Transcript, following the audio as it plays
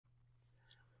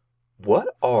What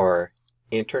are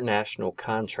international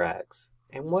contracts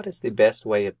and what is the best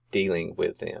way of dealing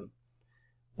with them?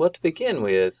 Well, to begin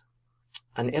with,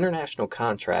 an international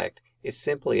contract is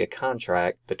simply a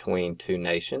contract between two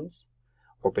nations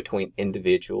or between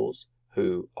individuals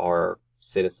who are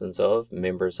citizens of,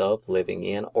 members of, living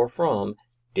in, or from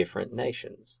different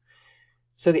nations.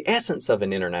 So the essence of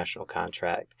an international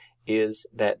contract is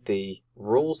that the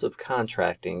rules of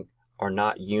contracting are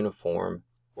not uniform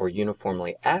or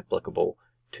uniformly applicable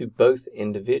to both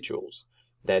individuals.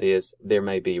 That is, there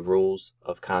may be rules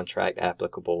of contract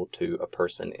applicable to a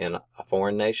person in a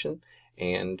foreign nation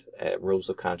and rules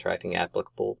of contracting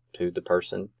applicable to the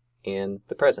person in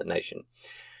the present nation.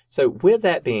 So with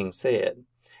that being said,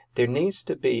 there needs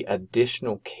to be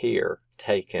additional care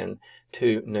taken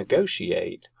to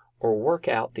negotiate or work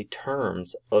out the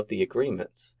terms of the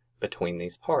agreements between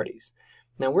these parties.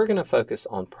 Now we're going to focus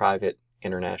on private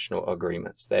international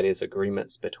agreements, that is,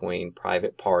 agreements between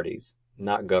private parties,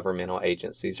 not governmental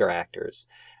agencies or actors,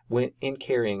 when in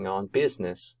carrying on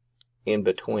business in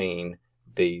between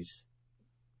these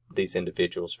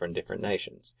individuals from different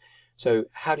nations. So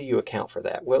how do you account for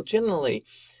that? Well, generally,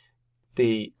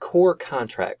 the core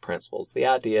contract principles, the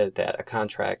idea that a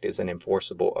contract is an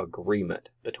enforceable agreement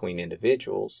between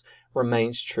individuals,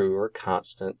 remains true or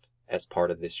constant as part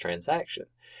of this transaction.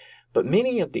 But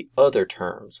many of the other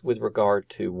terms with regard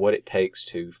to what it takes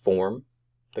to form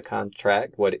the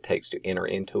contract, what it takes to enter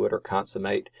into it or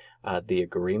consummate the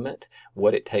agreement,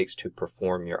 what it takes to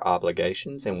perform your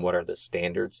obligations and what are the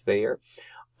standards there,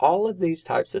 all of these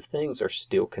types of things are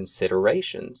still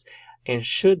considerations and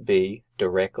should be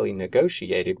directly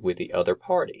negotiated with the other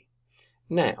party.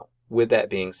 Now, with that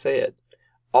being said,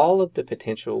 all of the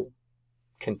potential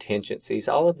contingencies,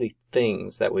 all of the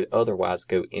things that would otherwise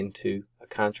go into a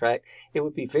contract, it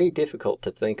would be very difficult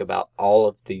to think about all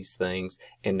of these things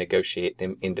and negotiate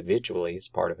them individually as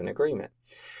part of an agreement.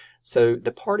 So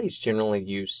the parties generally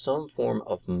use some form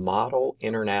of model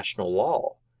international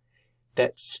law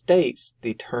that states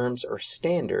the terms or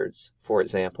standards, for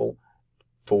example,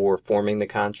 for forming the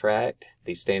contract,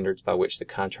 the standards by which the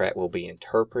contract will be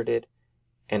interpreted,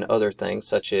 and other things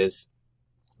such as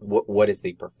what is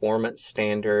the performance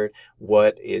standard,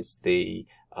 what is the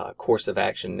course of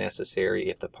action necessary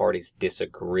if the parties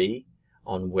disagree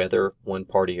on whether one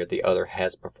party or the other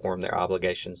has performed their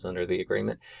obligations under the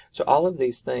agreement. So all of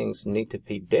these things need to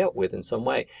be dealt with in some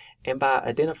way. And by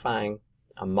identifying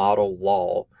a model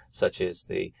law, such as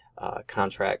the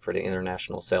contract for the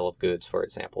international sale of goods, for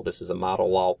example. This is a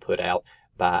model law put out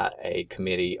by a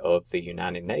committee of the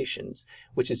United Nations,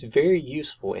 which is very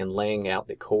useful in laying out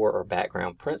the core or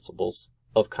background principles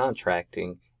of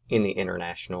contracting in the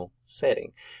international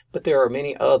setting. But there are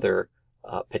many other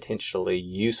potentially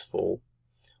useful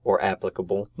or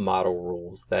applicable model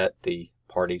rules that the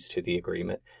parties to the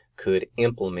agreement could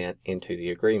implement into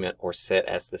the agreement or set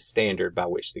as the standard by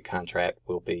which the contract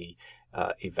will be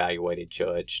evaluated,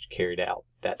 judged, carried out,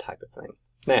 that type of thing.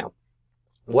 Now,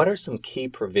 what are some key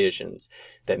provisions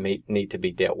that may need to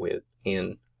be dealt with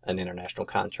in an international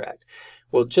contract?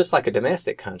 Well, just like a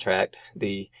domestic contract,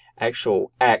 the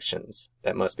actual actions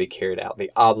that must be carried out,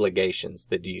 the obligations,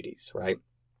 the duties, right?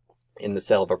 In the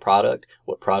sale of a product,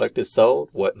 what product is sold,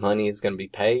 what money is going to be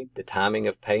paid, the timing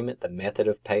of payment, the method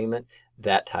of payment,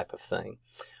 that type of thing.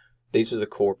 These are the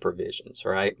core provisions,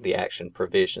 right? The action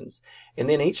provisions. And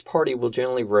then each party will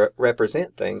generally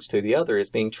represent things to the other as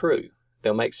being true.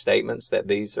 They'll make statements that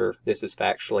this is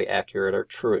factually accurate or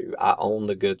true. I own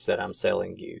the goods that I'm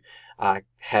selling you. I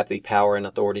have the power and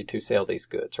authority to sell these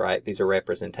goods, right? These are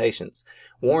representations.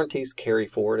 Warranties carry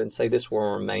forward and say this will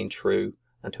remain true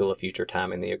until a future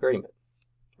time in the agreement,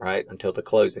 right? Until the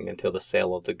closing, until the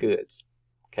sale of the goods.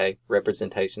 Okay?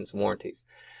 Representations, warranties.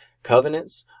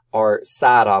 Covenants are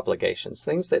side obligations,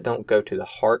 things that don't go to the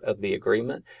heart of the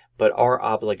agreement, but are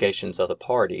obligations of the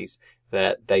parties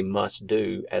that they must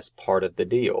do as part of the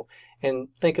deal. And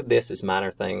think of this as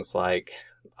minor things like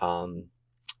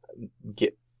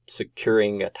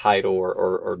securing a title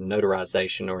or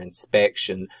notarization or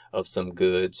inspection of some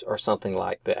goods or something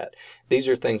like that. These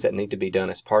are things that need to be done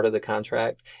as part of the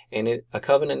contract, and a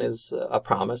covenant is a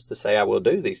promise to say I will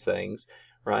do these things,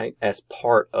 right, as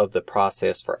part of the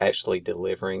process for actually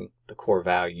delivering the core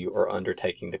value or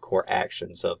undertaking the core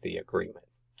actions of the agreement.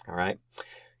 All right.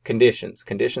 Conditions.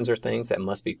 Conditions are things that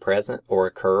must be present or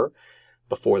occur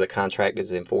before the contract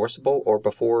is enforceable, or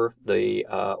before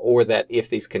or that if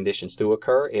these conditions do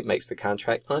occur, it makes the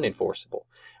contract unenforceable,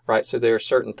 right? So there are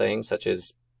certain things such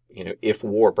as, if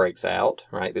war breaks out,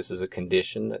 right? This is a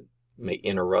condition that may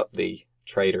interrupt the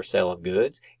trade or sale of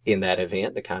goods. In that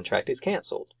event, the contract is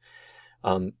canceled.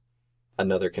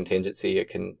 Another contingency,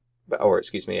 or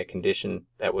excuse me, a condition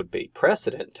that would be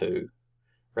precedent to,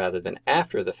 rather than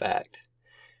after the fact,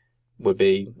 would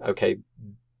be, okay,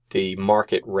 the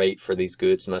market rate for these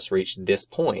goods must reach this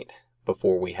point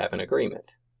before we have an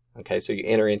agreement. Okay, so you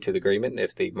enter into the agreement, and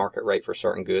if the market rate for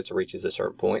certain goods reaches a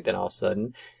certain point, then all of a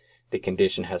sudden the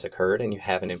condition has occurred and you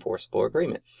have an enforceable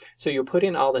agreement. So you'll put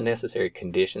in all the necessary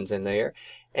conditions in there,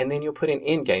 and then you'll put in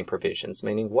end-game provisions,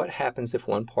 meaning what happens if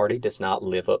one party does not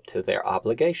live up to their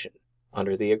obligation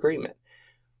under the agreement.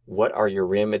 What are your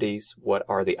remedies? What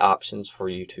are the options for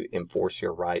you to enforce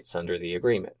your rights under the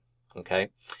agreement? Okay.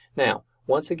 Now,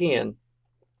 once again,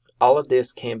 all of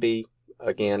this can be,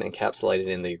 again, encapsulated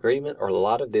in the agreement, or a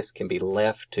lot of this can be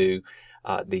left to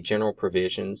the general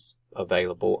provisions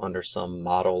available under some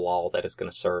model law that is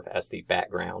going to serve as the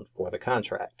background for the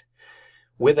contract.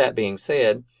 With that being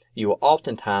said, you will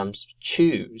oftentimes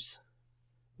choose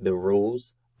the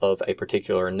rules of a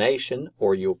particular nation,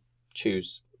 or you'll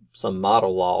choose some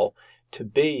model law to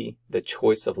be the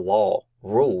choice of law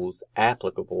rules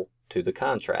applicable to the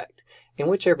contract. And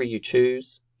whichever you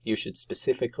choose, you should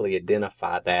specifically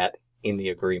identify that in the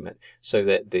agreement so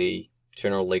that the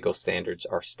general legal standards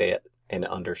are set and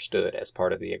understood as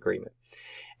part of the agreement.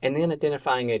 And then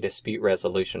identifying a dispute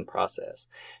resolution process.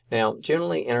 Now,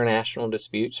 generally international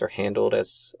disputes are handled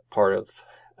as part of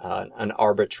an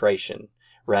arbitration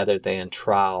rather than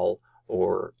trial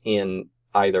or in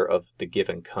either of the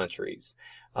given countries.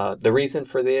 The reason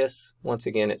for this, once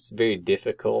again, it's very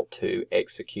difficult to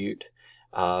execute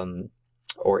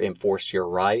or enforce your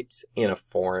rights in a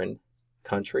foreign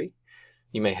country.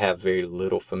 You may have very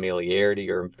little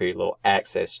familiarity or very little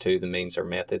access to the means or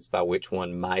methods by which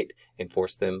one might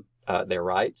enforce them, their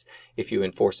rights. If you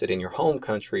enforce it in your home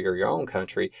country or your own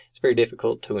country, it's very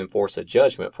difficult to enforce a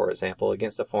judgment, for example,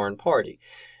 against a foreign party.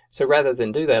 So rather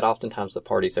than do that, oftentimes the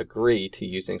parties agree to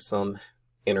using some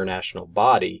international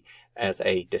body as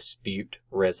a dispute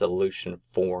resolution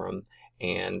forum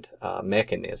and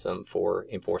mechanism for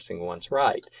enforcing one's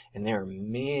right. And there are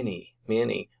many,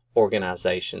 many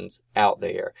organizations out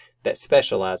there that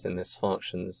specialize in these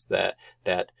functions,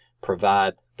 that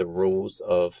provide the rules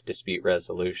of dispute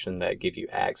resolution, that give you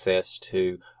access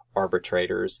to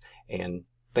arbitrators and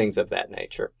things of that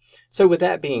nature. So with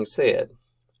that being said,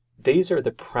 these are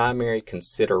the primary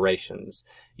considerations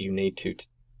you need to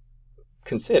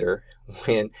consider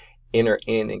when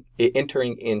entering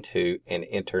into an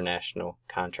international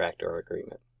contract or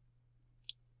agreement.